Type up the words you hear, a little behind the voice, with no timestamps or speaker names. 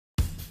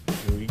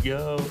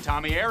go.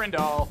 Tommy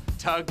Arondall,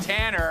 Tug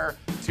Tanner,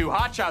 two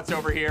hotshots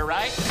over here,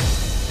 right?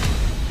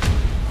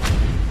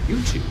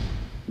 You two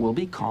will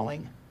be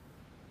calling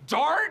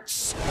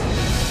Darts?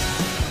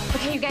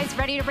 Okay, you guys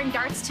ready to bring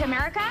darts to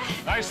America?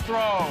 Nice throw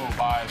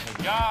by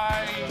the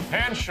guy.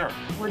 Hand shirt.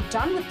 We're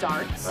done with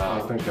darts. I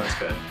think that's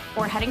good.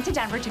 We're heading to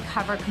Denver to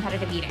cover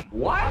competitive eating.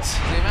 What?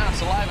 The amount of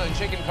saliva and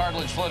chicken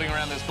cartilage floating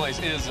around this place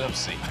is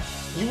obscene.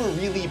 You were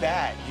really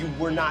bad. You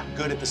were not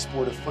good at the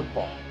sport of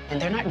football. And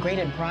they're not great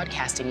at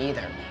broadcasting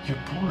either. You're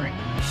boring.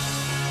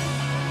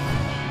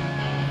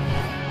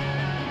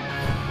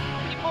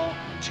 People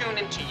tune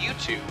into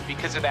YouTube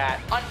because of that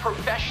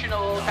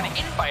unprofessional kind of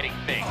infighting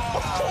thing.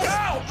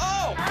 Ow! Oh!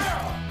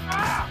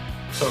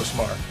 So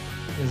smart.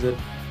 Is it?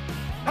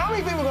 How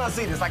many people gonna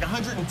see this? Like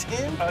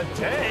 110? A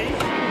day?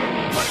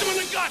 Punch them in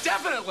the gut,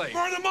 definitely!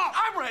 Burn them up!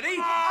 I'm ready!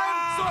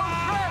 I'm so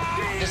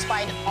ready!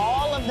 Despite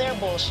all of their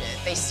bullshit,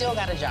 they still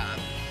got a job.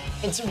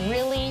 It's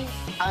really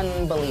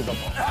unbelievable.